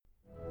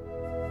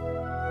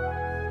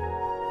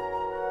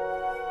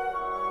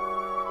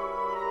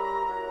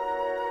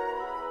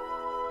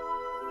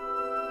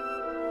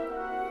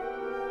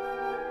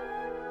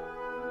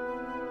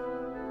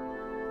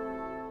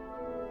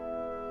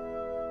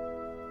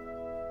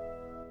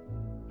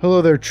Hello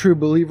there, true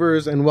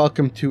believers, and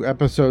welcome to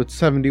episode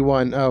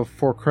 71 of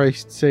For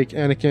Christ's Sake,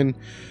 Anakin.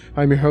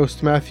 I'm your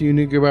host, Matthew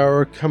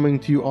Neugebauer, coming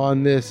to you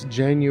on this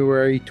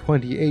January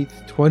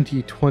 28th,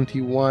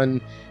 2021.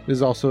 It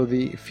is also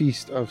the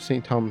feast of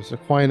St. Thomas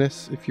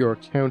Aquinas, if you're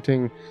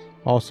counting.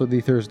 Also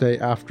the Thursday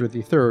after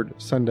the third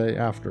Sunday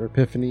after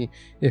Epiphany,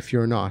 if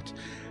you're not.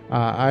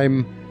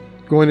 I'm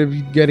going to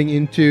be getting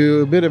into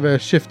a bit of a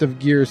shift of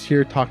gears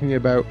here, talking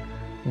about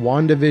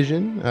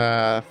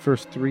WandaVision.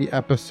 First 3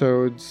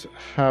 episodes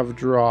have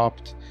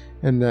dropped,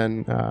 and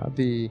then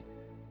the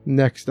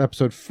next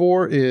episode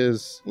 4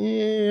 is,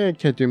 I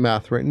can't do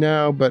math right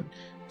now, but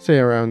say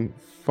around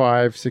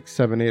 5, 6,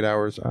 7, 8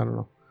 hours, I don't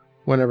know,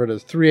 whenever it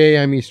is, 3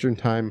 a.m. Eastern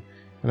Time,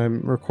 and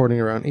I'm recording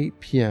around 8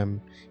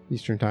 p.m.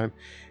 Eastern Time.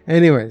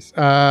 Anyways,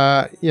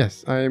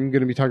 yes, I'm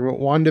going to be talking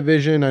about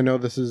WandaVision. I know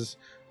this is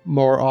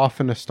more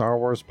often a Star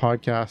Wars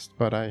podcast,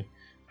 but I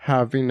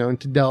have been known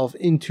to delve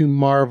into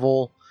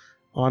Marvel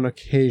on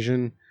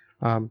occasion,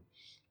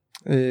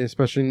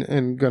 especially,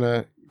 and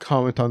gonna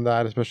comment on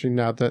that, especially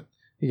now that,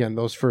 again,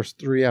 those first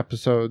 3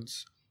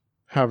 episodes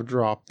have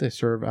dropped. They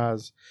serve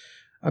as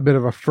a bit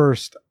of a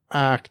first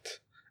act.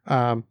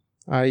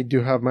 I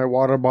do have my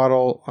water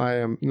bottle. I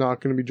am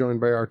not going to be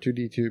joined by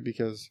R2-D2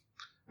 because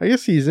I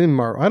guess he's in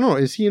Marvel. I don't know,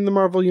 is he in the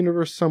Marvel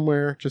universe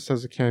somewhere, just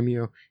as a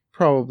cameo?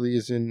 Probably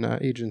is in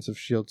Agents of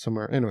S.H.I.E.L.D.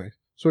 somewhere. Anyway,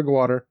 swig of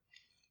water.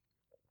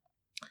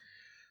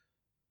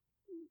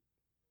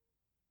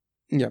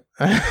 Yep.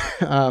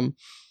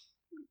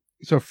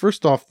 So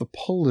first off, the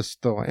pull list,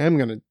 though, I am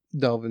going to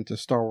delve into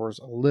Star Wars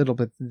a little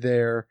bit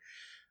there.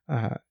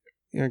 I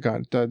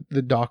got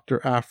the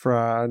Dr.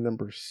 Aphra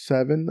number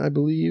 7, I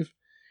believe.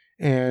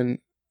 And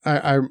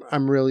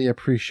I'm really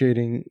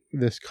appreciating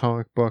this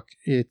comic book.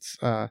 It's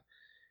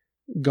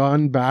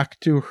gone back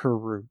to her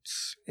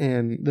roots.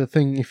 And the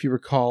thing, if you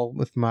recall,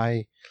 with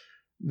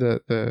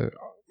the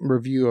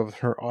review of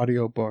her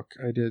audiobook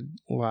I did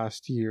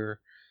last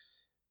year,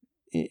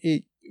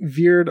 it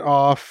veered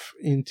off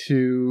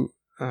into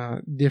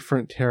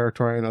different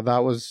territory. I know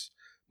that was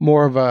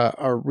more of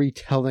a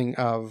retelling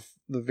of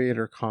the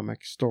Vader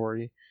comic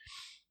story,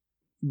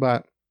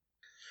 but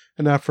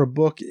an Aphra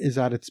book is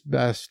at its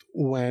best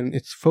when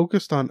it's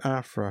focused on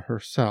Aphra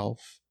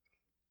herself,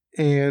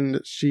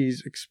 and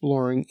she's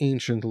exploring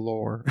ancient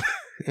lore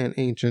and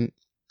ancient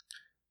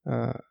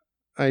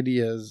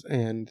ideas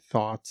and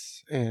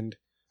thoughts and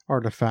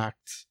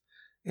artifacts,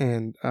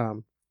 and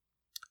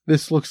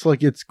this looks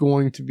like it's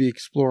going to be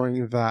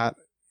exploring that.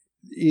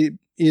 It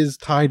is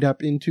tied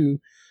up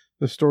into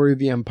the story of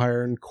the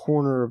Empire and a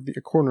corner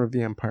of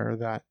the Empire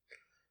that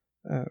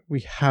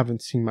we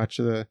haven't seen much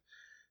of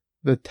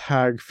the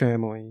Tag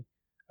family,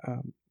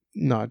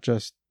 not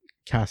just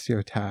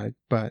Cassio Tag,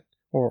 but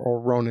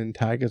or Ronan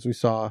Tag, as we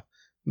saw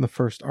in the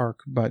first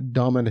arc, but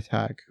Domina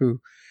Tag, who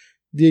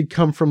did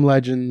come from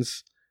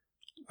Legends.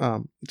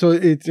 So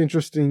it's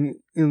interesting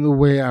in the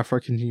way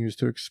Aphra continues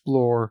to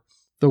explore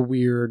the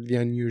weird, the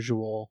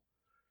unusual,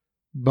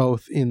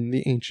 both in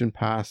the ancient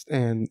past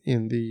and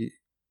in the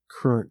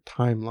current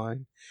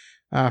timeline.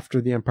 After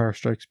the Empire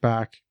Strikes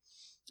Back,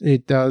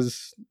 it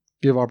does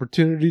give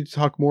opportunity to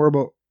talk more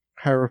about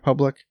High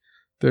Republic.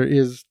 There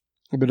is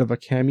a bit of a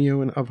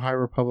cameo of High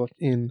Republic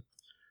in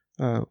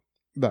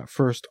that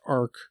first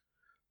arc,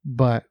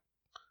 but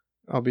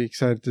I'll be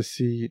excited to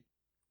see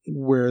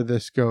where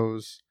this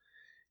goes.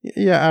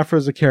 Yeah, Aphra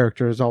as a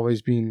character has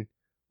always been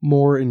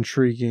more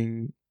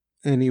intriguing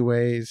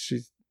anyways.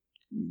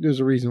 There's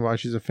a reason why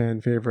she's a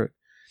fan favorite,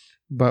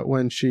 but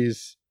when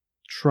she's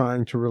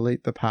trying to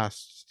relate the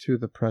past to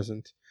the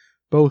present,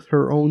 both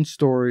her own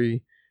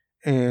story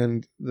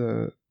and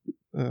the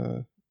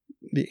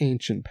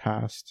ancient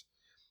past,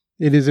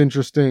 it is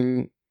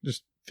interesting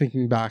just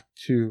thinking back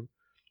to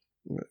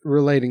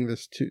relating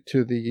this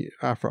to the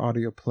Aphra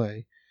audio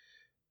play.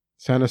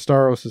 Sana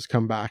Staros has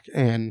come back,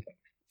 and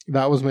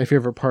that was my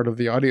favorite part of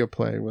the audio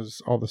play,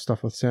 was all the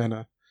stuff with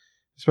Sana,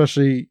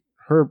 especially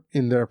her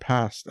in their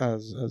past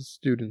as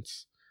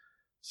students.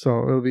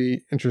 So it'll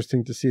be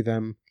interesting to see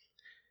them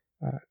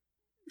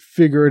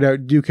figure it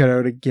out, duke it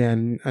out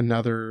again,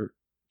 another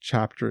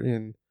chapter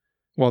in,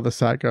 well, the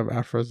saga of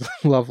Aphra's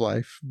love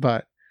life,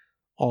 but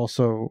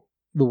also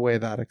the way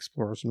that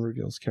explores and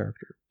reveals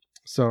character.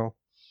 So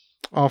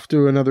off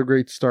to another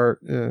great start.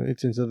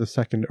 It's into the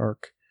second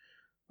arc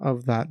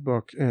of that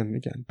book, and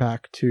again,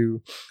 back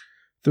to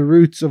the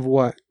roots of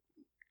what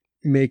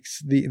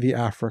makes the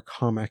Aphra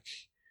comic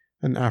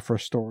and Aphra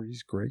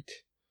stories great.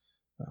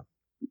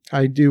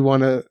 I do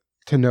want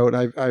to note,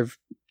 I've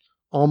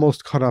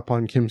almost caught up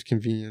on Kim's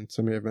Convenience.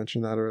 I may have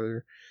mentioned that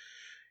earlier,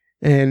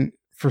 and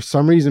for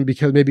some reason,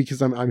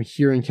 because I'm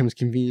hearing Kim's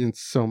Convenience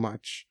so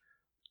much,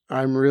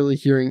 I'm really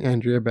hearing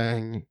Andrea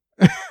Bang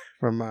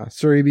from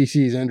Surrey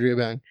BC's Andrea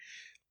Bang,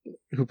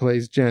 who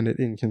plays Janet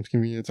in Kim's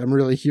Convenience. I'm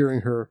really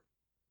hearing her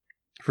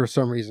for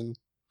some reason.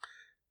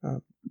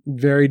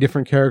 Very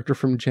different character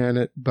from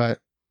Janet, but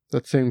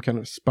that same kind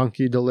of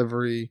spunky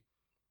delivery,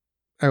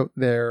 out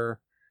there,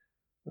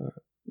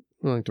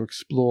 willing to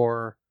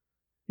explore.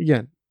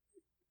 Again,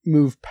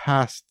 move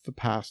past the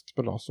past,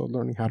 but also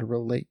learning how to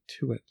relate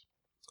to it.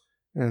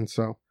 And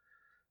so,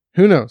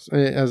 who knows?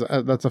 As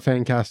that's a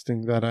fan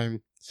casting that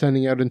I'm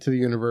sending out into the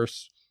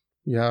universe.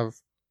 You have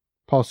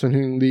Paul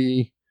Sun-Hyung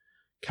Lee,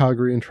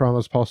 Calgary and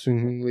Toronto's Paul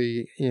Sun-Hyung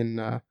Lee in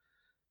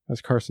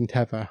as Carson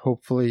Teva.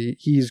 Hopefully,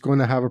 he's going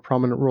to have a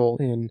prominent role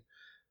in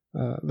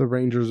the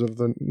Rangers of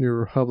the New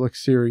Republic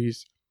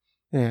series.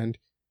 And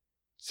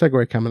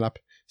segue coming up,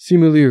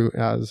 Simu Liu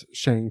as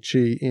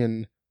Shang-Chi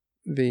in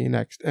the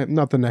next,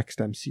 not the next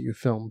MCU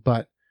film,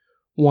 but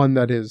one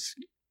that is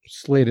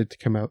slated to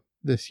come out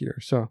this year.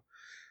 So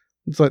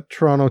let's let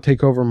Toronto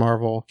take over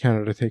Marvel,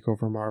 Canada take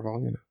over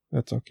Marvel. You know,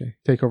 that's okay.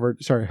 Take over,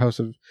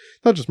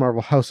 not just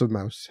Marvel, House of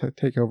Mouse.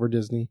 Take over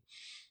Disney.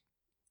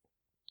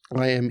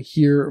 I am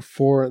here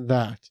for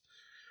that.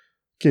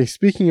 Okay,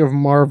 speaking of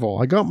Marvel,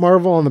 I got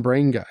Marvel on the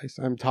brain, guys.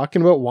 I'm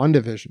talking about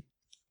WandaVision.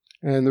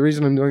 And the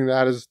reason I'm doing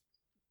that is,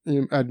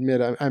 I admit,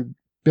 I'm a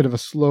bit of a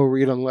slow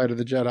read on Light of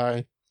the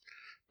Jedi.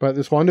 But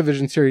this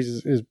WandaVision series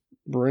is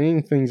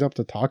bringing things up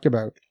to talk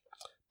about,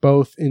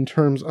 both in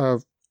terms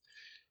of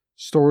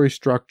story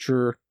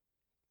structure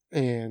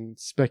and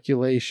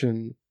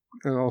speculation,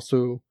 and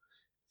also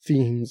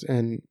themes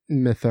and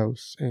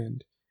mythos,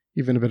 and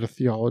even a bit of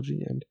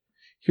theology. And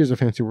here's a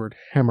fancy word,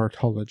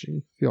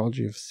 hamartology,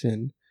 theology of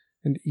sin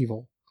and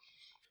evil.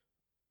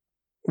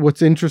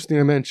 What's interesting,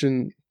 I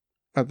mentioned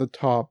at the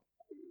top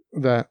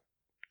that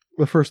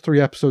the first 3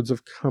 episodes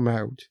have come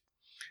out,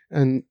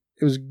 and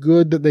it was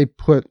good that they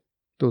put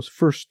those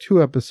first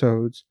 2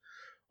 episodes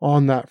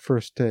on that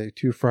first day,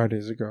 2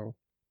 Fridays ago.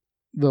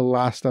 The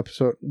last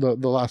episode, the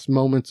last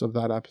moments of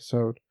that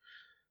episode,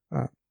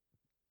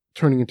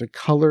 turning into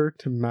color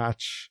to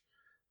match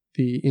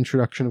the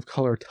introduction of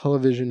color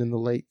television in the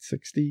late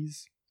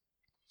 60s.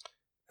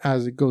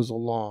 As it goes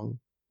along,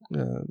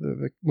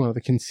 one of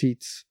the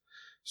conceits,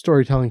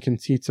 storytelling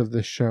conceits of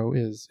this show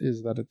is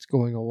that it's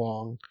going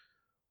along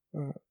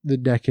the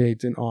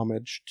decades in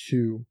homage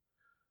to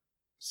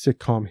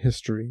sitcom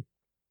history.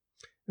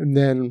 And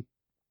then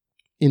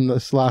in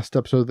this last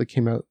episode that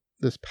came out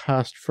this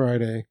past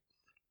Friday,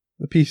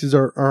 the pieces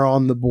are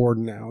on the board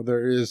now.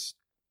 There is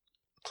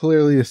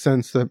clearly a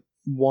sense that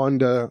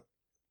Wanda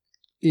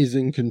is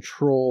in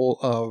control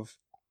of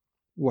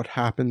what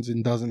happens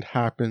and doesn't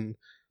happen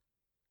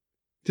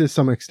to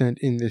some extent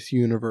in this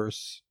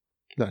universe,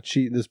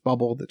 this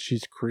bubble that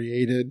she's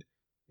created,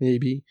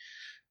 maybe.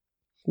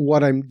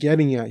 What I'm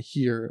getting at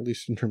here, at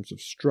least in terms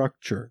of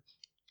structure,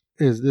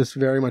 is this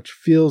very much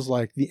feels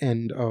like the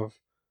end of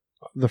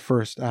the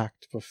first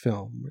act of a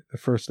film. The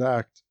first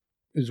act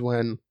is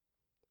when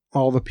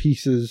all the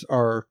pieces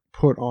are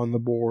put on the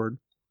board,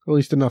 at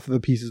least enough of the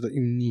pieces that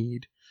you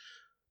need.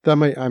 I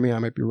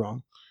might be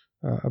wrong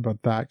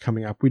about that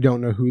coming up. We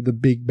don't know who the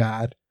big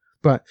bad,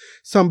 but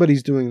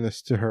somebody's doing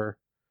this to her.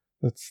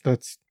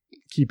 That's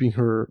keeping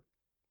her.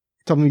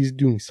 Somebody's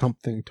doing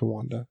something to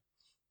Wanda,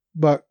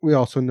 but we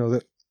also know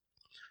that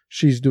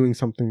she's doing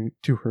something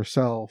to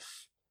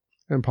herself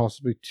and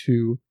possibly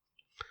to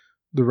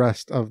the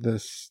rest of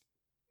this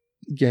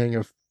gang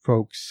of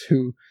folks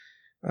who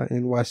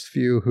in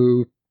Westview,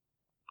 who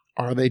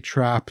are they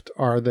trapped?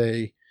 Are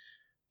they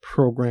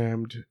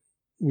programmed?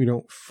 We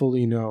don't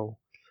fully know.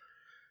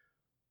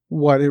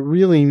 Where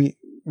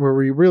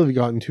we really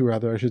got into,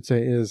 rather, I should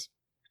say, is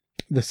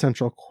the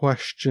central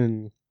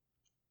question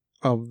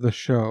of the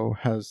show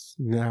has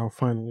now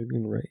finally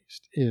been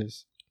raised.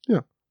 Is,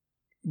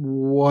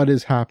 what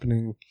is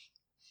happening?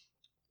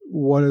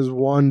 What is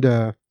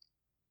Wanda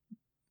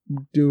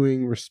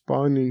doing,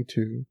 responding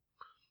to?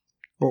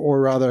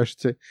 Or rather, I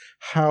should say,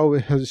 how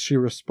is she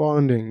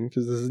responding?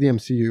 Because this is the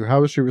MCU.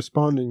 How is she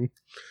responding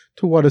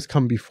to what has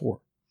come before?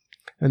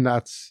 And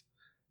that's,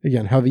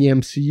 again, how the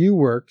MCU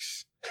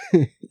works.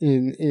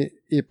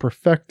 It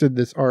perfected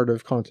this art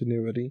of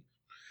continuity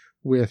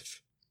with,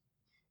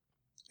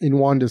 in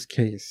Wanda's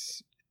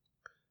case,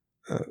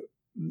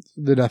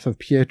 the death of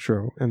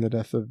Pietro and the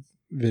death of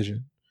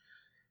Vision.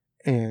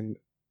 And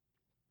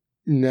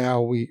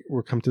now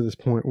we're come to this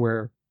point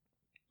where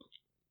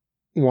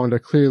Wanda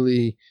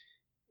clearly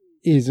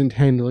isn't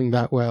handling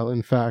that well.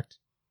 In fact,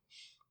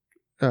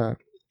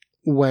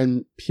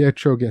 when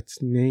Pietro gets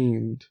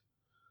named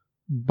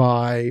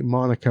by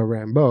Monica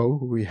Rambeau,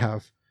 who we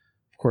have,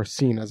 of course,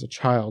 seen as a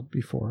child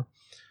before,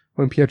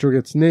 when Pietro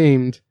gets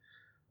named,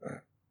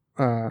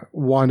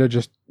 Wanda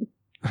just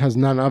has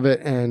none of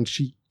it, and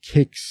she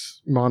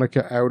kicks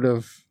Monica out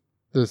of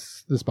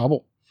this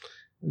bubble.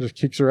 Just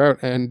kicks her out.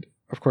 And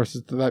of course,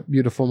 it's that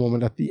beautiful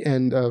moment at the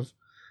end of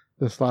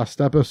this last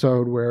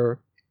episode where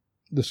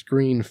the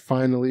screen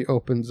finally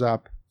opens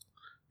up,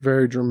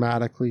 very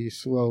dramatically,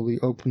 slowly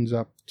opens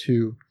up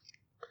to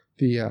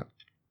the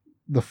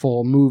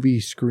full movie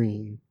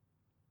screen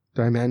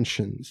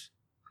dimensions,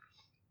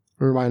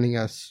 reminding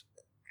us,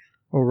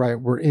 all right,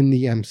 we're in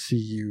the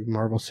MCU,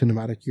 Marvel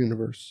Cinematic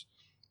Universe,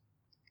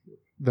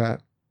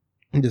 that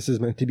this is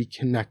meant to be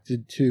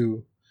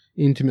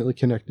intimately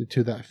connected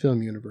to that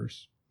film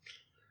universe.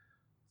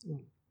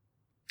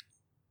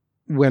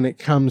 When it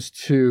comes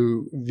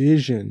to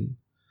Vision,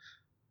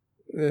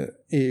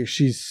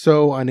 she's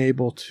so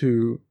unable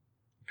to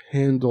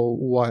handle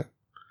what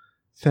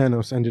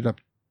Thanos ended up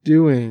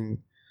doing.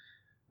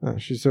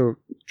 She's so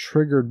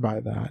triggered by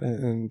that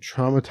and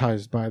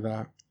traumatized by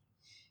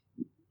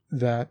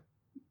that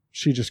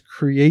she just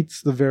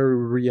creates the very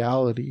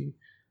reality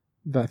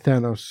that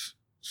Thanos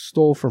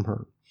stole from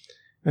her.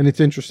 And it's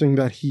interesting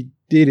that he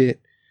did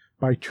it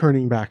by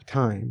turning back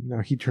time.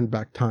 Now, he turned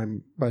back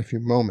time by a few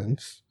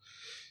moments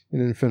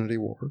in Infinity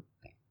War.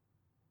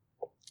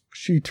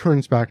 She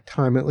turns back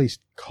time, at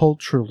least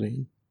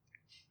culturally,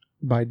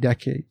 by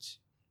decades.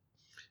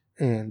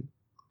 And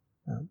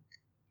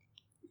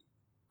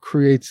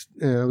creates...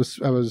 I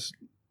was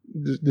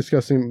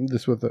discussing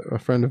this with a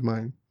friend of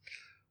mine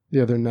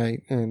the other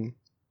night, and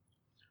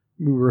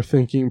we were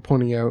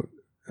pointing out,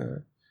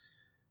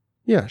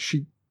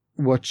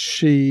 what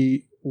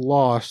she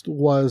lost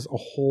was a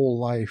whole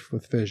life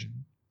with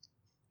Vision.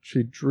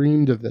 She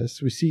dreamed of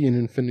this. We see in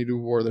Infinity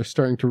War, they're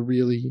starting to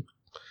really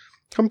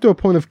come to a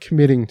point of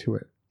committing to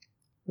it.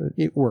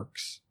 It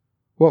works.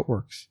 What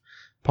works?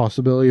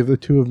 Possibility of the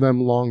two of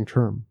them long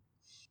term.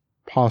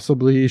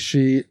 Possibly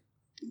she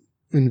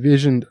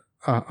envisioned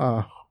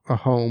a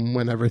home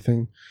when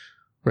everything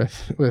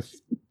with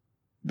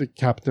the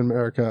Captain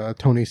America,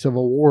 Tony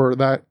Civil War,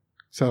 that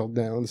settled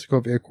down. The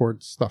Sokovia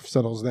Accord stuff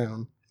settles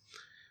down.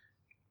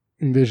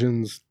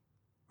 Envisions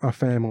a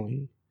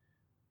family,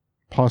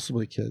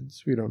 possibly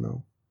kids, we don't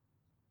know.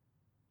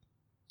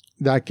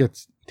 That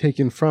gets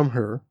taken from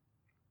her,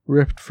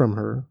 ripped from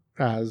her,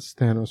 as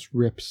Thanos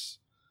rips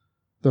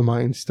the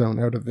Mind Stone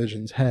out of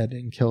Vision's head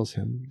and kills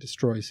him,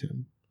 destroys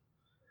him.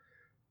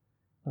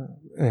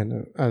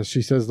 And as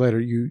she says later,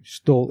 you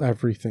stole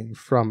everything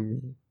from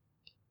me.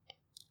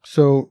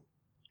 So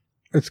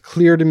it's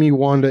clear to me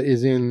Wanda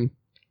is in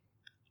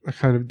a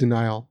kind of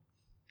denial.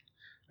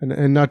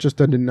 And not just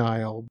a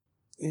denial.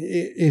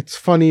 It's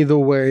funny the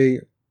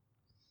way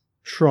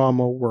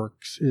trauma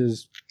works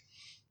is,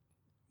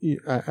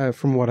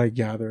 from what I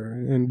gather,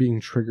 and being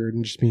triggered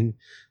and just being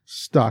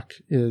stuck,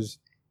 is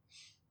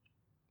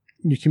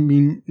you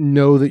can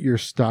know that you're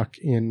stuck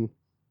in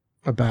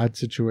a bad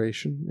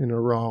situation, in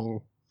a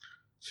wrong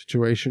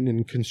situation,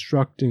 in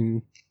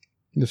constructing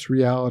this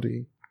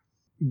reality.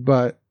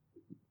 But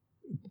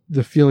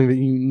the feeling that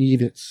you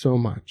need it so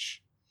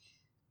much,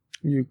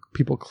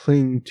 people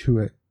cling to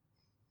it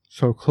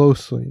so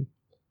closely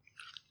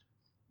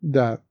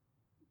that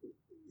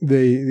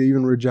they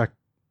even reject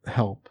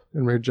help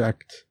and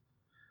reject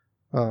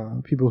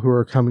people who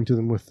are coming to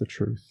them with the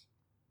truth.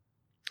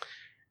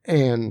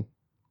 And,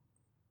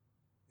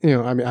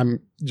 I'm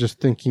just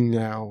thinking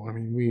now,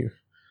 we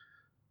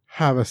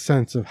have a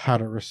sense of how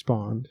to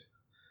respond.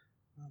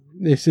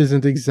 This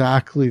isn't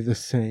exactly the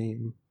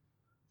same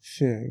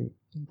thing,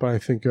 but I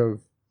think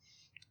of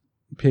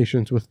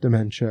patients with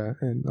dementia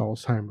and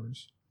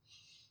Alzheimer's.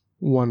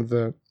 One of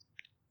the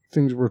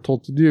things we're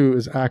told to do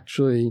is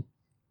actually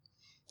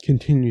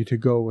continue to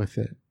go with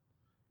it,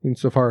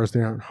 insofar as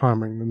they aren't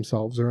harming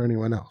themselves or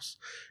anyone else.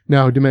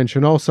 Now, dementia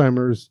and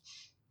Alzheimer's,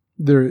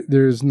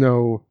 there's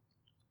no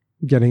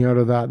getting out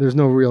of that. There's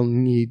no real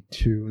need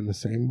to in the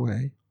same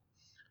way.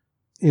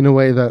 In a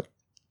way that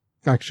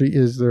actually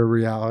is their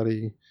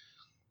reality.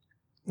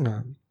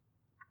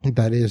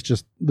 That is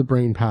just the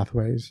brain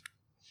pathways,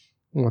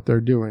 what they're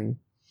doing,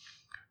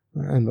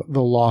 and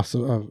the loss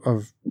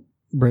of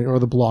brain, or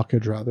the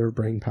blockage rather, of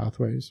brain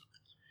pathways.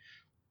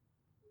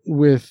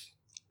 With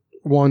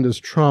Wanda's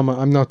trauma,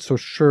 I'm not so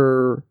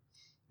sure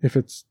if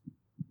it's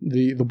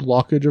the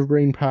blockage of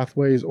brain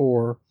pathways,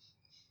 or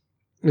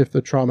if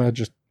the trauma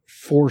just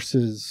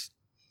forces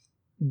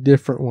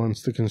different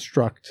ones to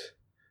construct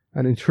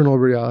an internal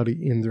reality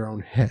in their own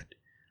head.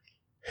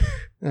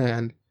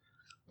 And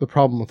the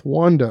problem with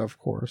Wanda, of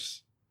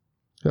course,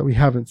 that we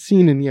haven't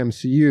seen in the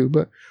MCU,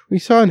 but we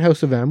saw in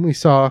House of M, we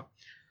saw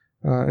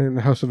in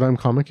the House of M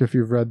comic, if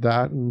you've read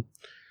that, and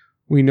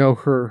we know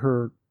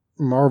her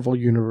Marvel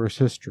Universe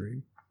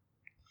history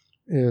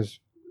is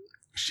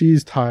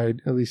she's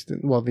tied, at least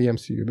in, the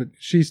MCU, but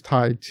she's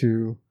tied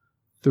to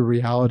the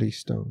Reality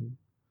Stone.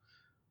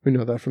 We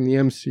know that from the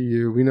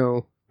MCU. We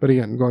know, but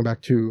again, going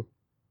back to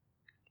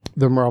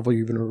the Marvel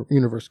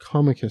Universe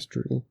comic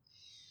history,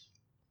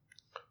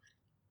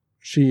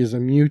 she is a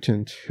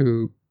mutant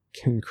who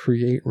can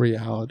create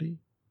reality,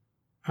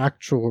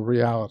 actual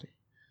reality.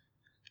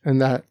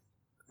 And that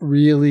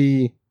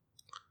really,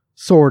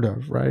 sort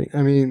of, right?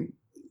 That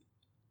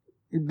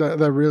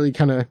really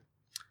kind of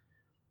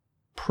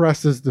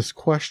presses this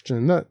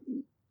question that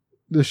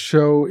the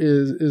show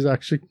is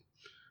actually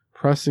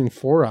pressing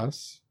for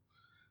us,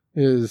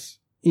 is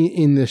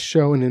in this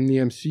show and in the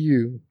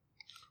MCU,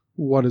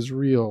 what is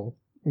real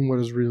and what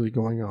is really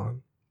going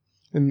on.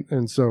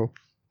 And so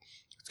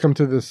it's come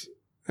to this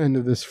end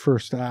of this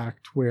first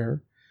act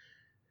where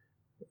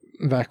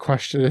that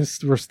question is,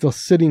 we're still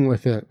sitting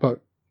with it,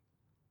 but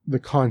the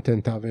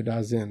content of it,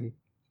 as in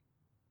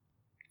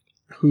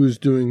who's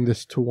doing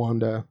this to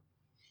Wanda,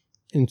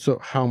 and so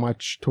how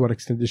much, to what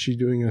extent is she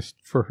doing this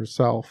for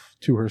herself,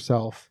 to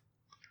herself?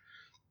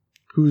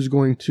 Who's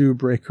going to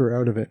break her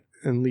out of it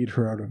and lead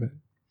her out of it?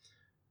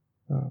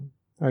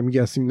 I'm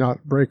guessing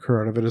not break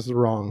her out of it is the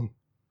wrong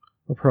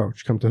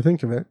approach, come to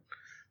think of it,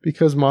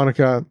 because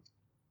Monica,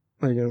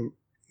 the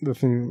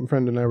thing my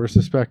friend and I were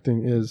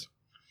suspecting is,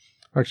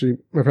 actually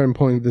my friend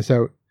pointed this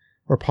out,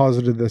 or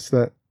posited this,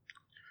 that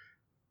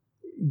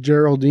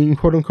Geraldine,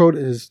 quote unquote,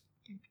 is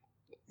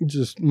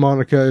just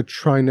Monica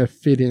trying to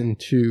fit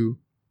into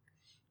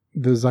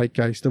the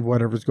zeitgeist of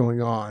whatever's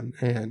going on,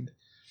 and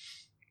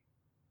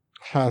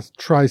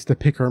tries to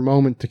pick her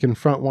moment to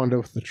confront Wanda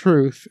with the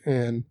truth,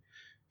 and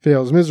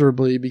fails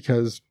miserably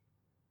because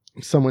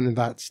someone in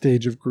that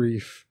stage of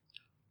grief,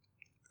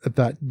 at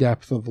that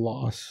depth of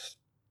loss,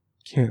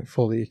 can't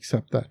fully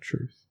accept that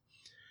truth.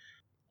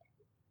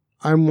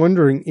 I'm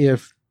wondering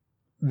if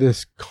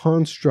this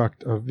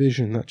construct of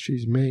vision that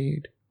she's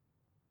made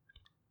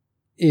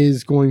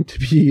is going to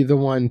be the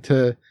one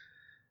to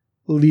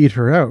lead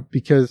her out,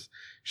 because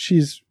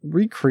she's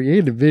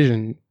recreated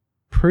Vision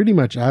pretty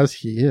much as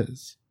he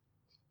is.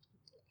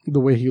 The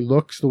way he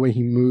looks, the way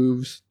he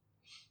moves,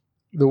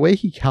 the way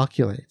he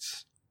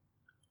calculates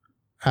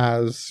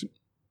as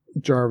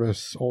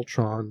Jarvis,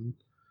 Ultron,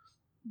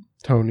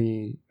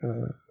 Tony,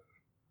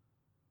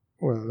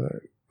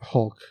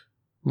 Hulk,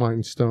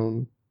 Mind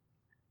Stone,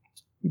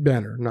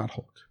 Banner, not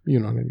Hulk, you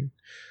know what I mean.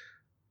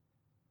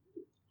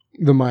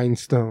 The Mind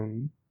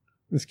Stone,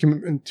 this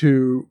commitment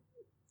to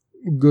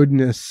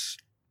goodness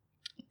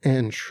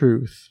and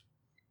truth,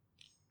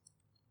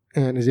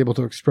 and is able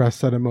to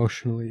express that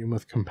emotionally and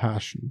with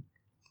compassion.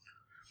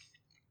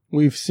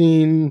 We've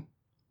seen,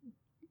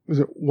 was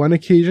it one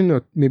occasion,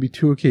 or maybe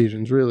two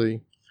occasions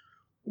really,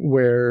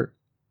 where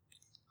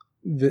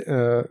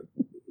this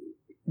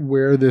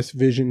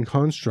Vision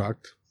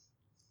construct,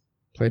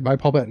 played by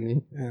Paul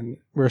Bettany, and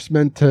we're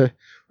meant to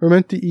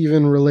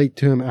even relate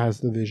to him as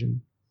the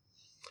Vision.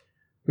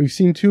 We've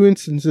seen two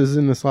instances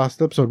in this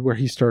last episode where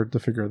he started to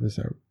figure this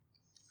out.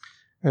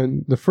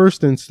 And the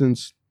first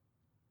instance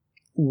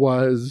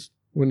was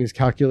when he's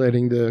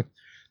calculating the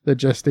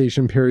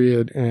gestation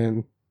period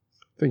and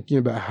thinking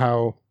about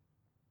how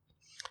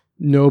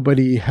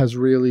nobody has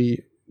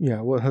really,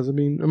 what has it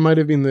been? It might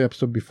have been the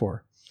episode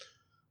before.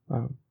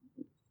 Around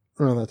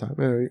that time.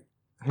 Anyway,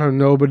 how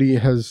nobody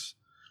has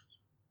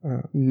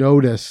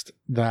noticed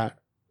that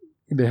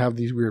they have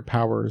these weird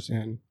powers,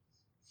 and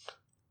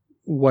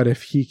what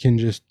if he can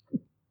just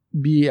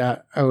be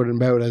out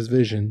and about as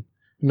Vision,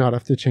 not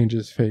have to change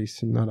his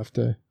face and not have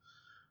to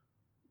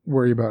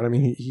worry about it. I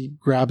mean, he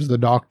grabs the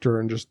doctor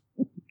and just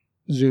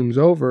zooms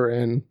over,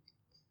 and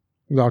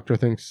the doctor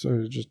thinks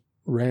it just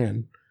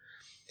ran.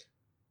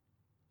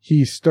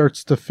 He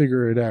starts to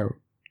figure it out,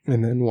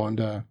 and then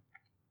Wanda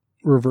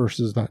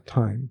reverses that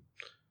time.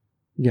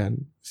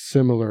 Again,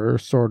 similar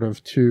sort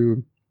of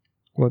to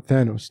what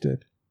Thanos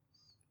did.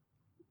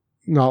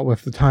 Not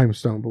with the Time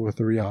Stone, but with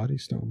the Reality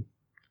Stone.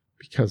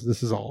 Because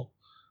this is all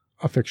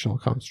a fictional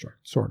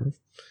construct, sort of.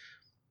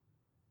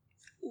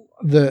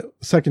 The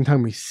second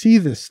time we see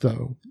this,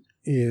 though,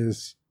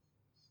 is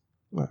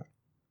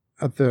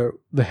at the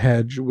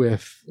hedge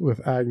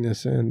with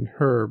Agnes and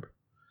Herb,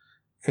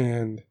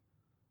 and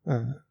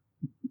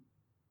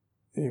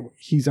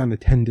he's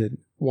unattended.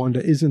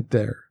 Wanda isn't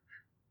there,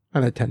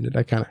 unattended.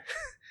 I kind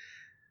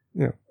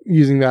of,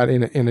 using that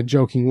in a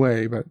joking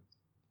way, but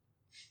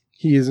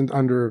he isn't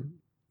under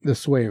the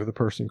sway of the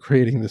person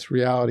creating this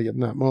reality at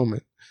that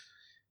moment.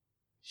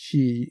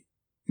 He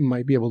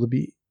might be able to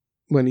be,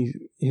 when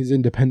his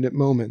independent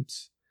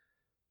moments,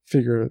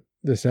 figure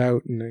this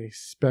out, and I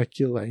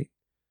speculate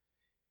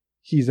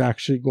he's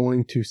actually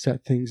going to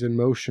set things in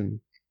motion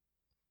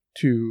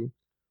to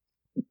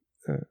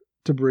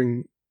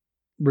bring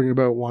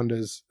about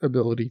Wanda's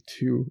ability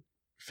to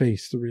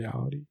face the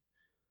reality.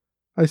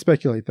 I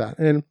speculate that,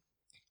 and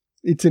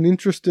it's an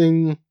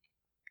interesting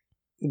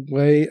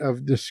way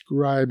of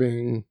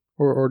describing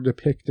or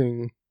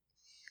depicting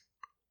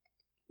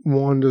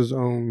Wanda's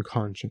own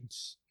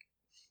conscience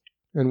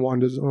and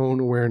Wanda's own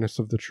awareness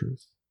of the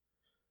truth.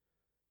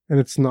 And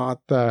it's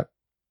not that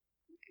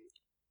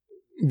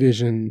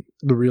Vision,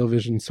 the real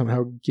Vision,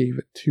 somehow gave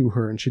it to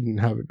her and she didn't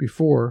have it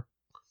before.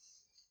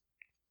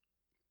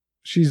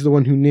 She's the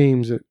one who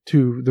names it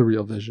to the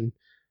real Vision.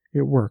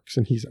 It works,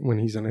 and when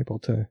he's unable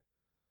to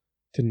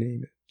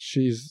name it.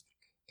 She's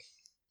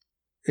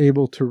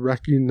able to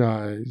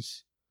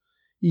recognize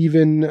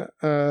even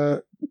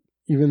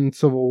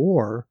Civil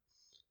War,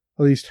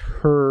 at least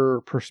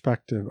her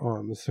perspective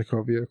on the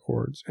Sokovia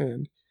Accords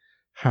and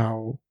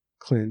how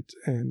Clint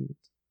and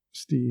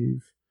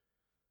Steve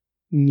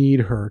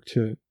need her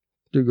to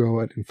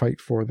go out and fight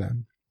for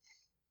them.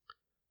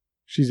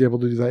 She's able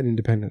to do that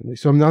independently.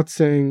 So I'm not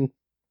saying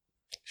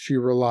she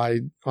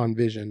relied on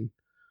Vision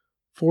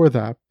for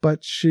that,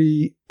 but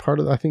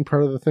I think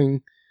part of the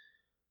thing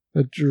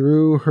that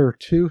drew her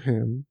to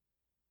him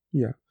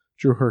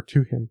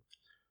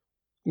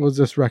was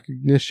this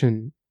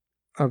recognition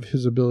of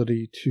his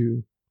ability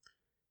to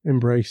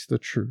embrace the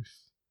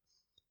truth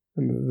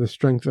and the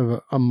strength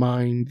of a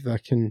mind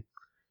that can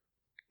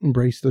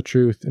embrace the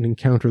truth and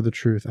encounter the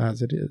truth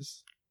as it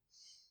is.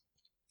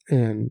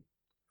 And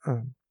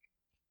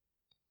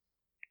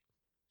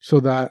so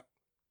that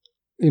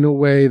in a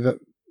way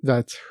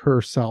that's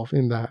herself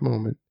in that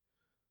moment,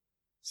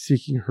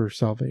 seeking her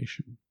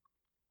salvation.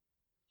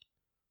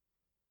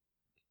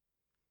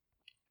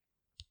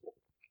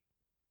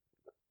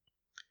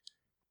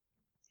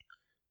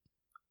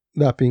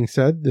 That being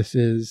said, this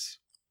is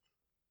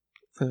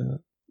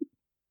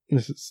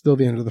still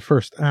the end of the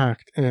first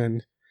act,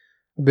 and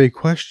a big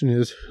question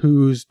is,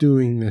 who's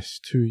doing this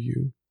to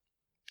you?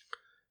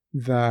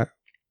 That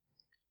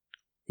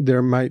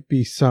there might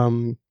be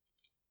some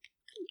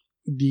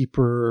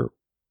deeper,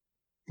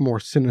 more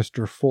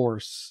sinister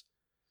force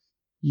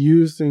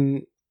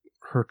using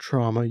her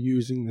trauma,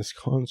 using this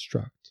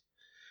construct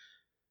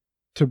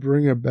to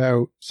bring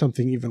about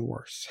something even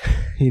worse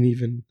and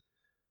even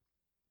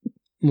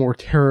more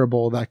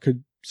terrible that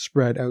could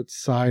spread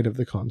outside of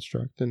the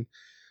construct. And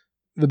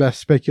the best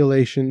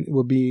speculation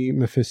will be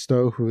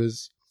Mephisto, who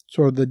is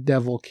sort of the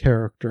devil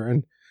character.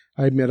 And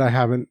I admit I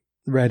haven't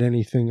read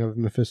anything of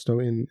Mephisto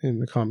in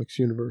the comics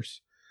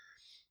universe.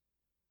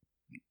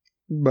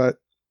 But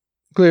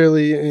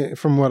clearly,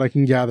 from what I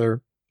can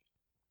gather,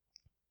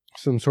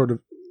 some sort of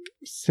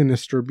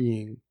sinister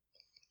being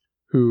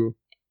who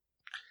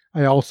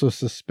I also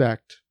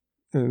suspect,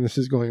 and this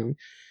is going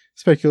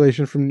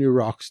speculation from New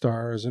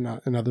Rockstars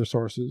and other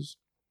sources,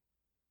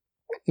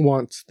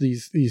 wants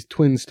these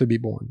twins to be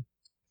born.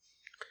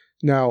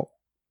 Now,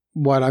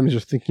 what I'm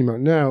just thinking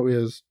about now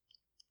is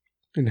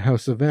in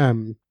House of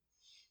M,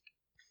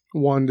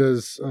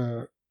 Wanda's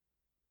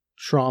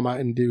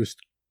trauma-induced,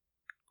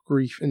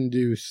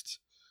 grief-induced,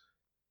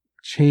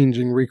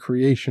 changing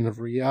recreation of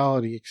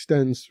reality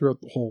extends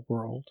throughout the whole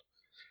world.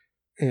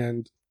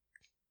 And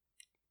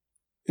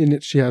in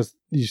it, she has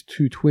these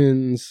two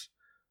twins.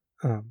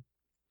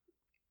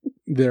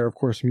 They're, of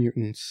course,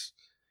 mutants.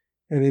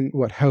 And in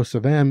what House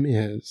of M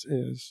is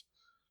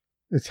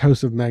it's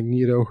House of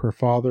Magneto. Her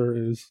father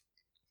is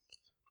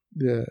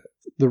the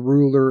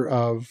ruler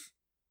of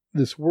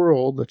this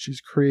world that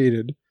she's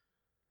created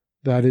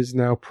that is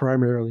now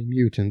primarily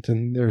mutant.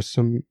 And there's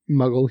some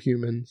Muggle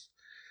humans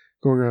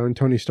going around.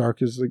 Tony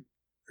Stark is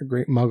a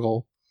great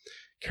Muggle.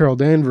 Carol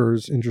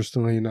Danvers,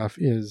 interestingly enough,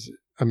 is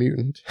a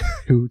mutant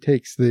who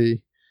takes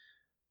the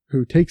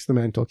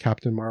mantle,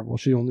 Captain Marvel.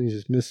 She only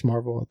is Miss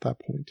Marvel at that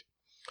point.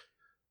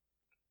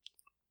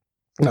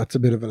 That's a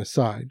bit of an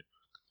aside.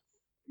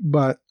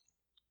 But,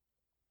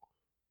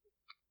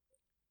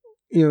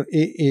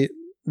 it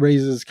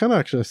raises kind of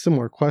actually a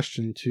similar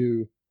question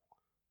to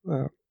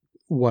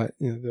what,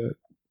 not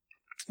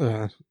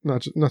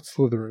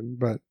Slytherin,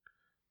 but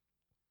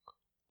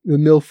the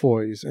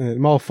Malfoys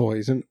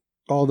and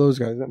all those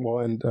guys,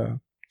 and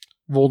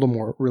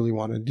Voldemort really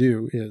want to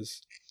do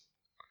is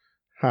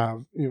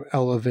have,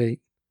 elevate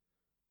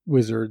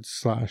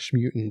wizards /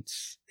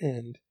 mutants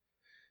and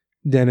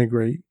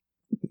denigrate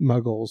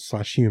Muggles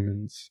 /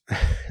 humans.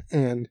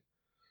 And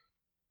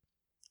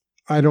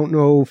I don't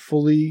know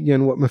fully,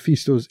 again, what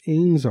Mephisto's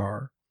aims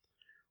are,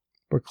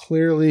 but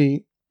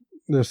clearly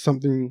there's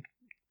something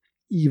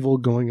evil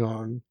going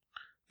on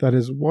that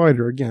is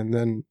wider, again,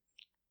 than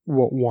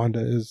what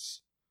Wanda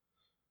is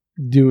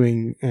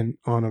doing and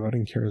on about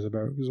and cares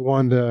about. Because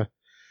Wanda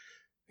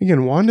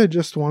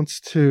just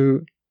wants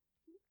to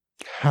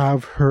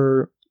have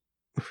her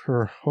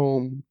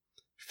home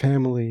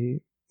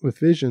family with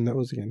Vision that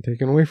was, again,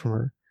 taken away from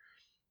her.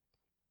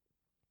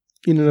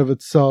 In and of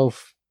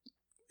itself,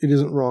 it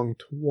isn't wrong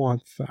to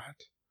want that.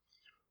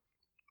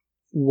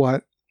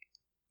 What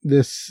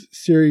this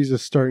series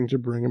is starting to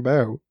bring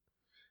about,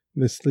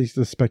 at least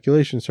the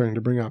speculation is starting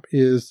to bring up,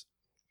 is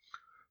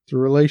the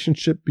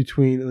relationship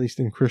between, at least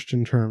in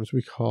Christian terms,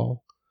 we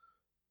call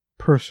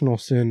personal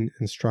sin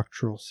and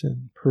structural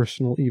sin,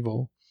 personal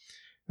evil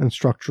and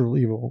structural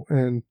evil.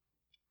 And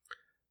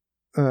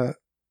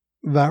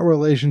that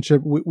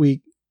relationship,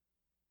 we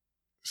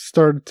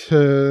start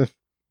to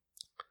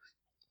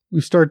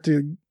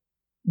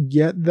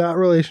get that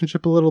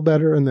relationship a little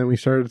better, and then we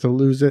started to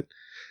lose it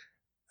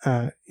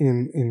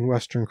in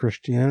Western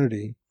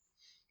Christianity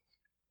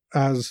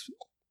as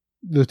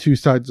the two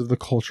sides of the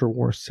culture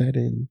war set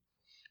in,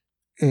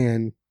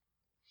 and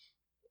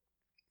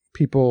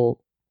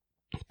people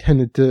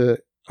tended to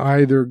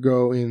either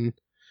go in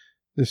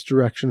this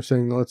direction of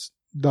saying, let's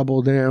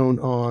double down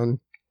on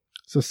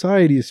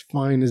society is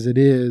fine as it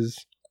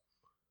is,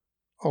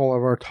 all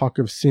of our talk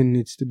of sin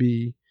needs to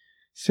be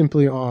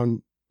simply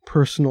on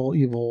personal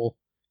evil,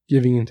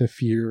 giving into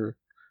fear,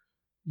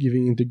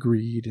 giving into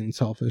greed and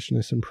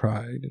selfishness and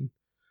pride,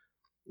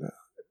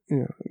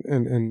 and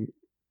and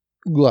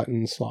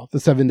glutton, sloth, the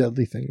 7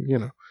 deadly things.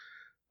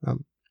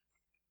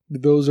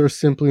 Those are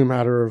simply a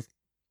matter of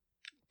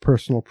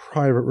personal,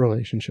 private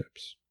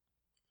relationships,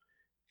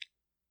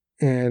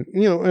 and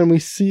and we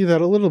see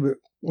that a little bit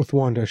with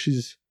Wanda.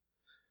 She's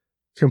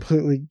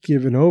completely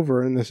given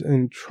over,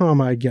 and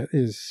trauma, I get,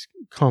 is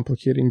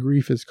complicated, and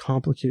grief is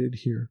complicated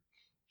here,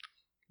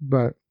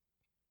 but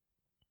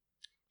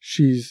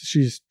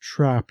she's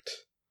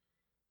trapped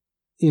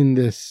in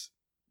this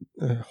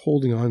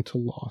holding on to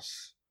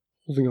loss,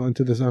 holding on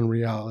to this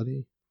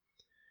unreality,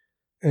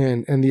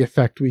 and the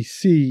effect we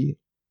see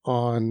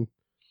on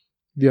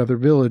the other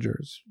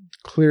villagers.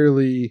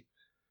 Clearly,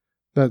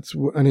 that's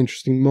an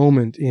interesting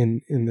moment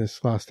in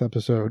this last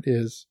episode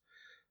is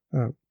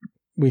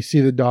we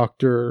see the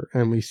doctor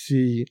and we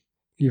see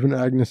even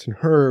Agnes and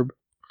Herb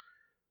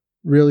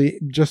really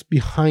just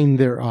behind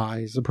their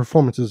eyes. The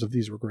performances of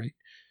these were great.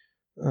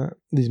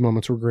 These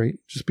moments were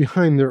great. Just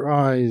behind their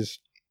eyes,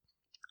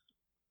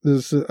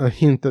 there's a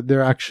hint that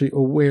they're actually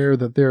aware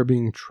that they're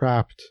being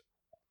trapped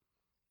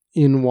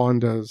in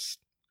Wanda's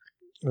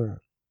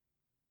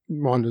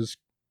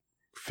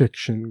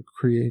fiction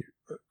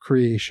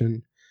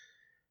creation,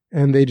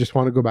 and they just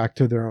want to go back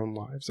to their own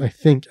lives. I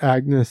think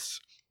Agnes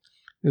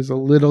is a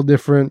little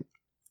different.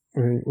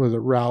 Was it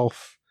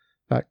Ralph?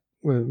 That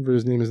whatever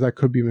his name is, that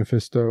could be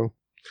Mephisto,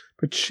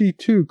 but she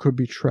too could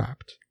be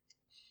trapped.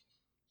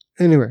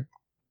 Anyway,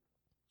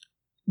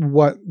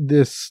 what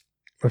this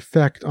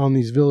effect on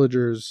these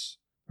villagers,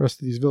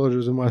 rest of these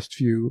villagers in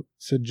Westview,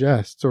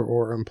 suggests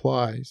or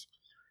implies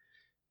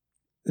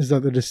is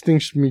that the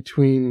distinction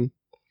between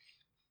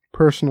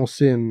personal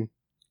sin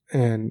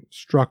and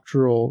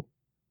structural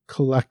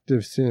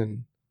collective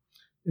sin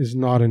is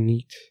not a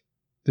neat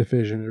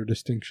division or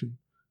distinction.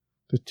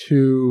 The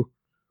two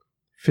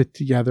fit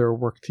together,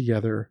 work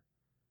together,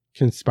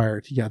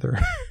 conspire together.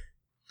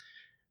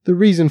 The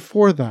reason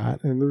for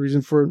that, and the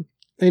reason for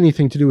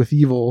anything to do with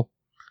evil,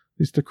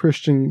 is the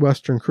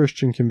Western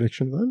Christian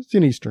conviction. It's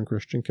an Eastern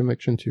Christian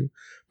conviction too.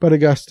 But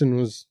Augustine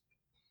was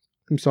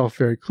himself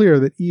very clear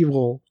that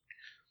evil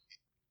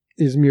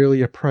is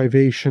merely a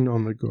privation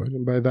on the good.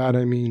 And by that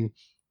I mean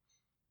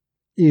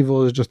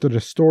evil is just a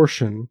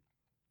distortion.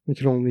 It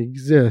can only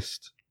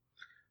exist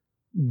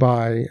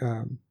by,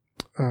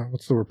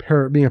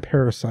 being a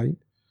parasite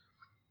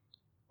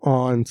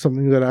on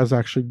something that is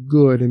actually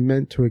good and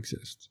meant to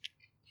exist.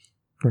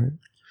 Right?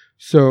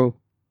 So,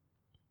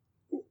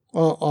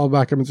 I'll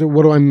back up and say,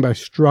 what do I mean by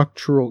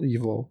structural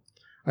evil?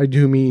 I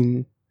do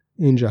mean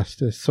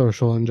injustice,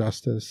 social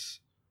injustice,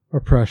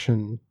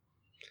 oppression,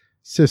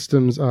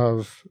 systems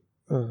of,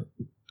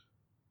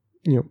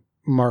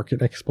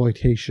 market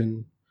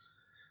exploitation,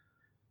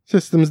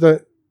 systems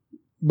that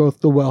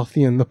both the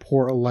wealthy and the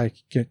poor alike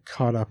get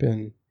caught up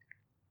in: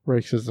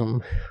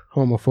 racism,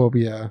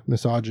 homophobia,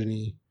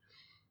 misogyny,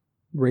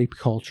 rape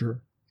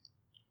culture.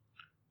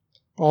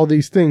 All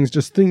these things,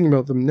 just thinking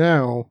about them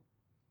now,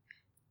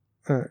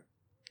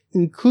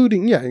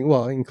 including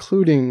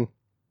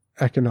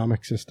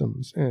economic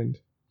systems and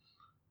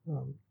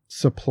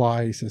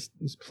supply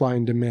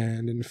and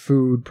demand and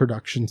food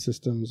production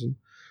systems, and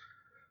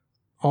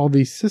all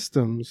these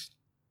systems,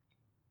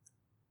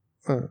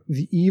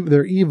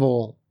 their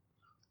evil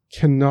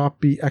cannot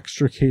be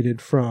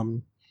extricated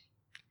from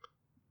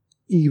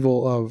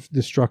evil of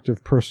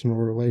destructive personal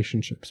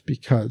relationships,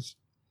 because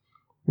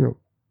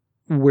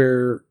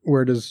where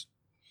does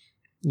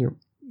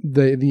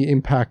the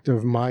impact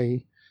of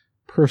my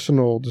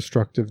personal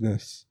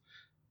destructiveness,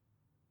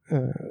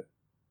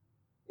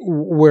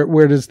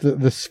 where does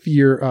the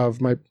sphere of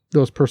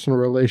those personal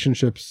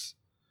relationships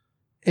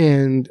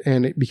and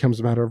it becomes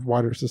a matter of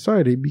wider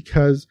society,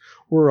 because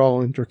we're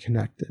all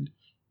interconnected,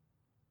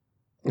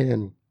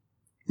 and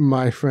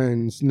my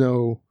friends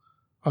know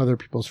other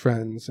people's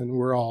friends, and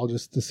we're all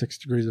just the 6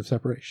 degrees of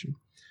separation.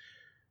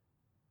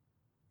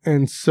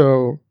 And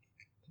so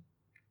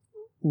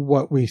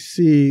what we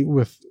see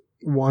with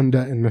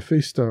Wanda and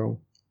Mephisto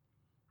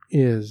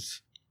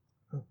is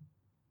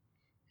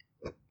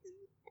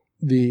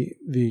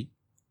the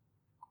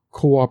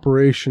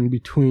cooperation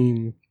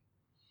between,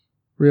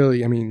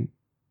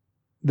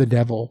 the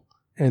devil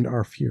and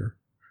our fear.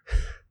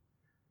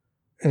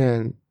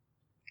 And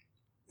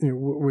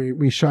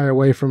we shy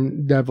away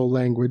from devil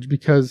language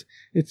because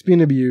it's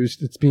been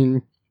abused. It's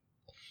been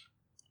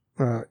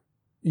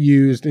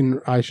used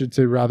in, I should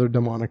say, rather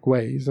demonic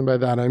ways. And by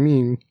that I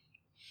mean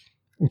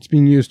it's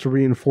being used to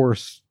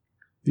reinforce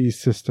these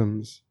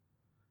systems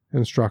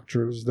and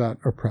structures that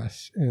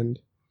oppress and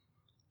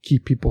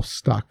keep people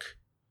stuck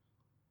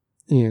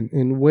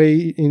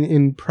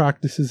in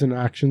practices and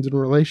actions and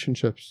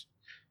relationships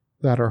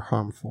that are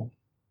harmful.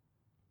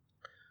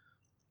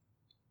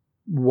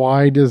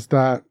 Why does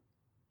that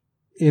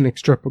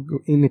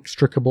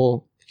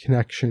inextricable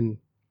connection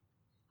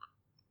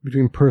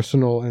between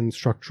personal and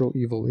structural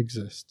evil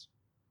exist?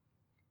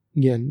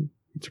 Again,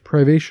 it's a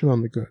privation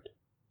on the good.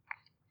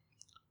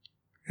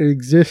 It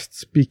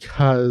exists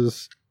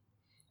because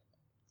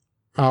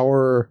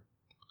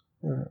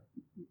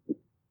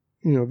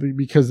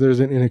because there's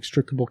an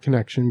inextricable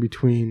connection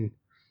between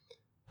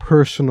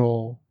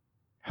personal,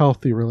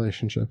 healthy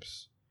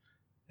relationships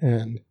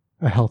and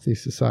a healthy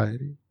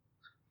society.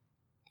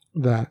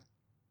 That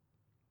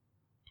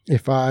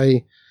if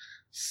I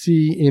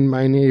see in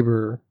my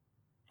neighbor,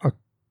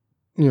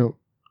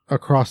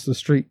 across the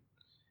street,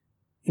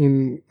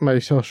 in my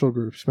social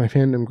groups, my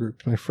fandom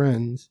groups, my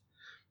friends,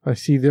 I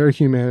see their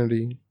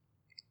humanity,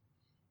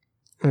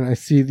 and I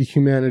see the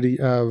humanity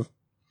of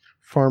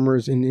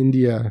farmers in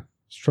India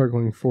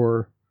struggling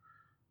for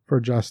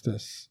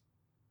justice,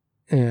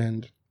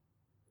 and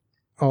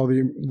all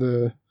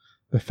the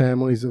the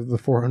families of the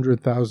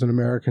 400,000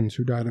 Americans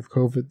who died of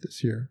COVID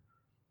this year,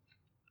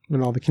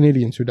 and all the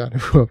Canadians who died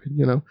of COVID,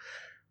 you know.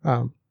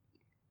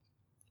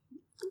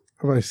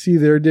 If I see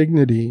their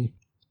dignity,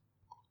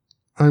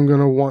 I'm going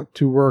to want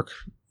to work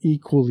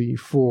equally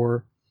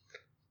for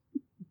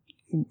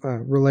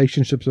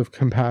relationships of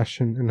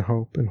compassion and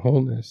hope and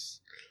wholeness,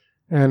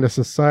 and a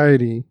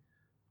society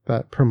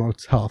that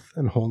promotes health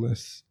and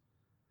wholeness.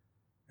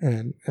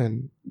 And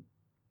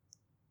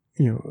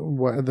you know,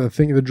 what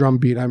the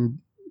drumbeat I'm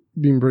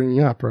been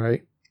bringing up,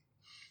 right?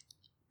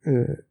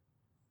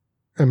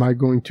 Am I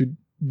going to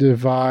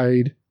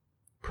divide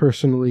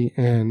personally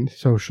and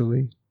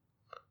socially,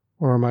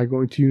 or am I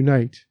going to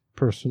unite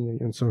personally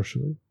and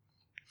socially?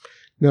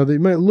 Now, they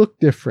might look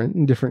different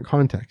in different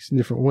contexts, in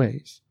different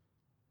ways,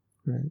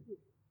 right?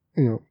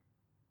 You know,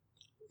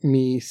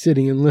 me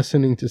sitting and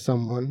listening to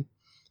someone,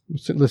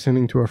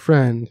 listening to a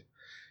friend,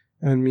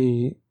 and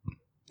me,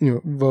 you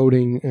know,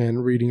 voting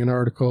and reading an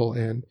article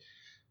and,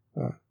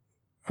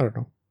 I don't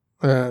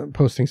know,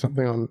 posting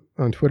something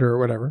on Twitter or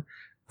whatever.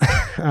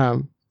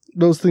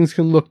 Those things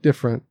can look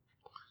different,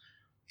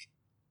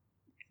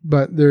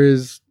 but there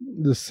is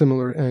the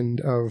similar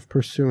end of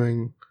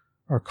pursuing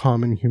our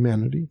common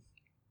humanity.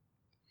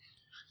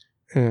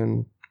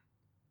 And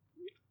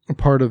a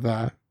part of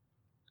that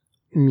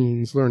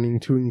means learning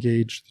to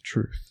engage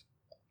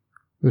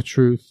the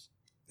truth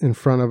in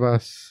front of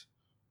us,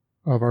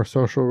 of our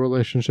social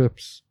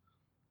relationships,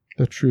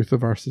 the truth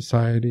of our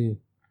society,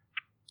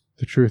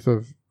 the truth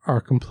of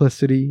our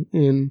complicity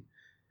in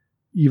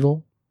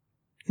evil,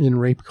 in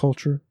rape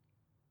culture.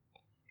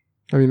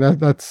 I mean,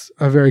 that's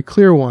a very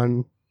clear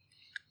one.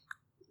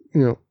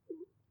 You know,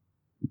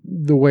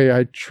 the way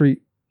I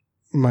treat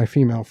my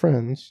female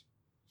friends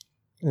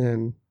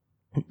and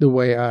the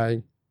way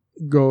I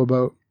go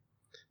about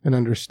and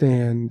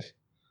understand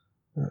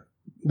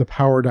the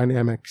power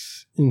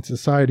dynamics in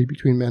society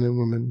between men and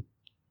women.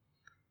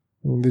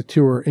 I mean, the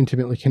two are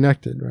intimately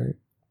connected, right?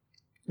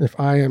 If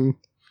I am,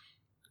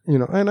 you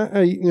know, and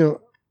I you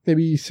know,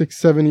 maybe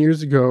 6-7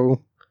 years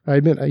ago, I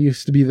admit I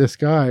used to be this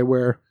guy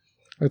where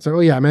I'd say, oh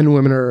yeah, men and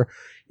women are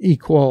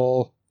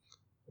equal.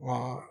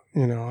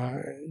 You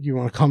know, you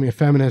want to call me a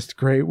feminist?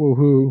 Great,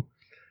 woohoo.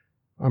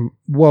 I'm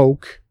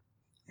woke,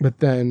 but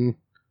then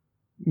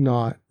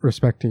not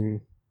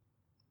respecting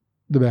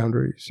the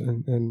boundaries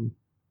and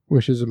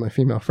wishes of my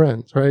female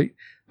friends, right?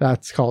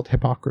 That's called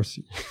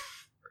hypocrisy.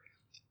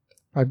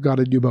 I've got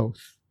to do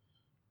both.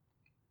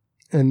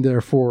 And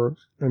therefore,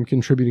 I'm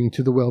contributing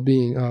to the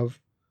well-being of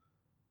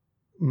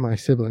my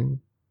sibling,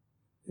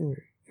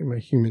 my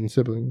human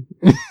sibling,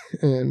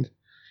 and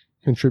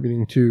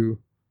contributing to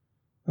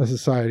a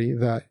society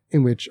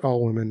in which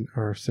all women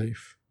are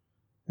safe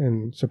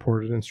and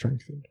supported and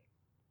strengthened.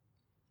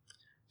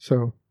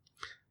 So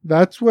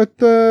that's what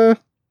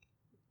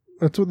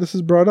this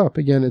is brought up.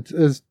 Again,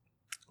 it's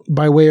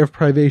by way of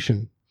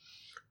privation,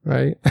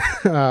 right?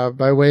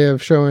 By way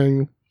of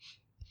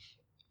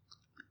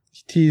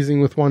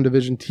teasing with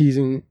WandaVision,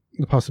 teasing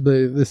the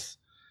possibility that this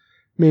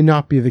may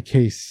not be the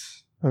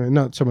case. I mean,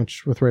 not so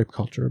much with rape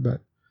culture, but,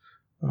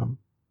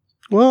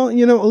 well,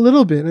 you know, a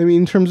little bit. I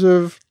mean, in terms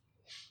of,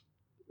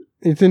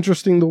 it's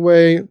interesting the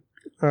way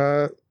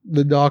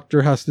the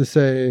doctor has to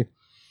say,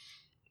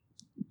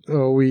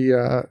 oh,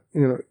 you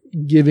know,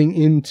 giving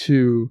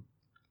into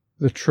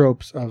the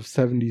tropes of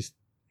 70s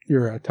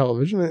era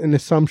television and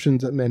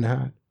assumptions that men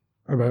had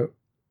about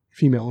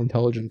female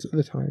intelligence at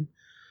the time.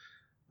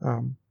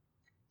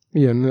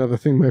 Yeah, another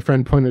thing my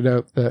friend pointed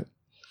out, that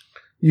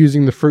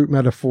using the fruit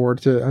metaphor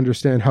to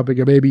understand how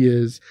big a baby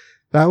is,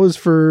 that was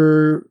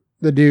for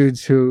the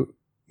dudes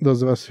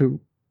those of us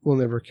who will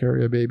never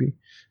carry a baby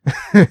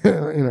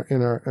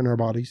in our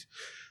bodies.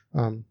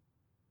 And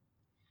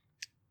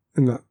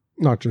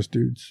not just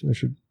dudes. I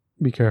should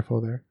be careful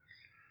there.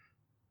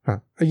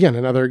 Again,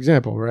 another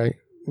example, right?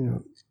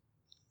 You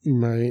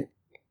know,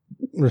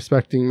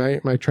 respecting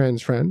my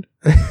trans friend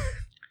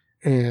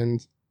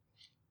and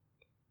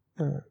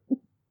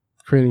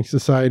creating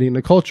society and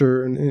a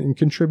culture and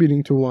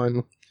contributing to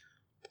one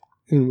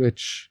in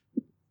which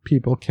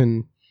people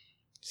can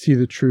see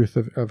the truth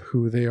of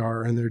who they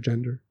are and their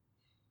gender.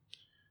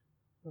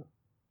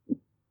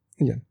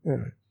 Again,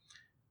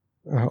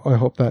 I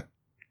hope that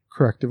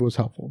corrective was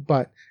helpful.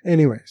 But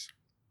anyways,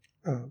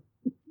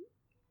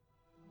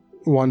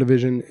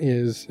 WandaVision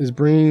is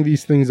bringing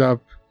these things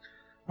up,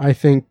 I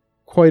think,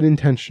 quite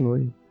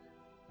intentionally,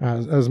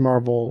 as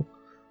Marvel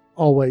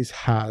always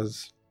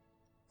has.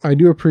 I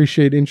do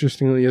appreciate,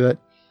 interestingly, that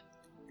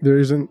there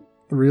isn't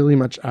really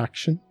much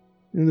action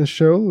in the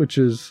show, which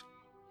is,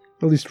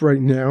 at least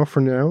right now,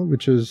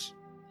 which is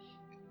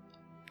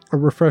a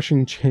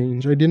refreshing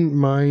change. I don't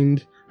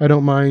mind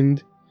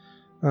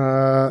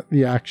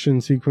the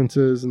action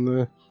sequences and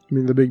the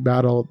big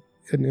battle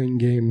in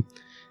Endgame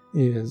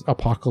is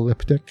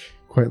apocalyptic,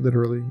 quite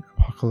literally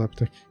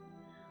apocalyptic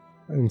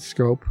in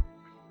scope.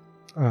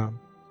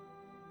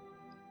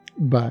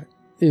 But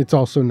it's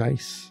also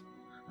nice.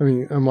 I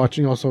mean, I'm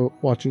also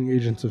watching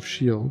Agents of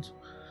S.H.I.E.L.D.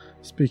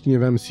 Speaking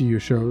of MCU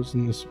shows,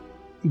 and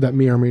that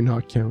may or may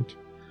not count.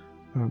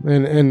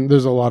 And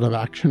there's a lot of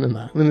action in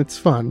that, and it's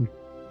fun.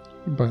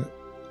 But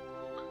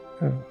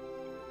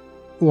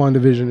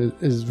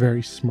WandaVision is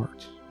very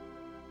smart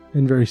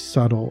and very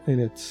subtle in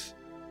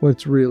what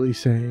it's really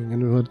saying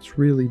and what it's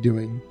really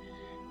doing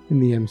in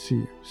the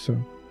MCU. So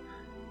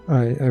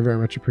I very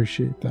much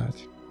appreciate that.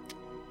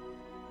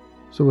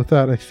 So with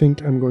that, I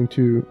think I'm going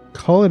to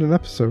call it an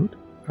episode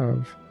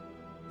of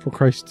For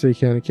Christ's Sake,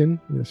 Anakin.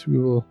 Yes, we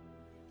will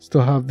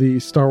still have the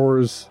Star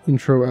Wars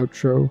intro,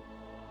 outro,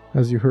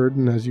 as you heard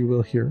and as you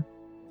will hear.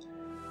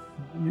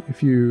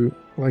 If you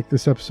like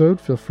this episode,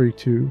 feel free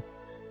to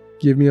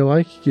give me a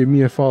like, give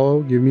me a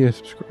follow, give me a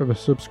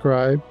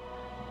subscribe.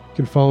 You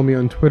can follow me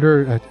on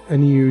Twitter at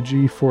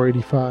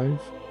NEUG485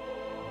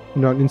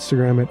 and on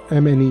Instagram at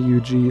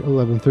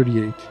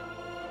MNEUG1138.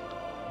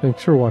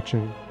 Thanks for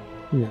watching.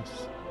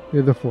 Yes, may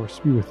the Force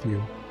be with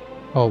you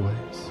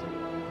always.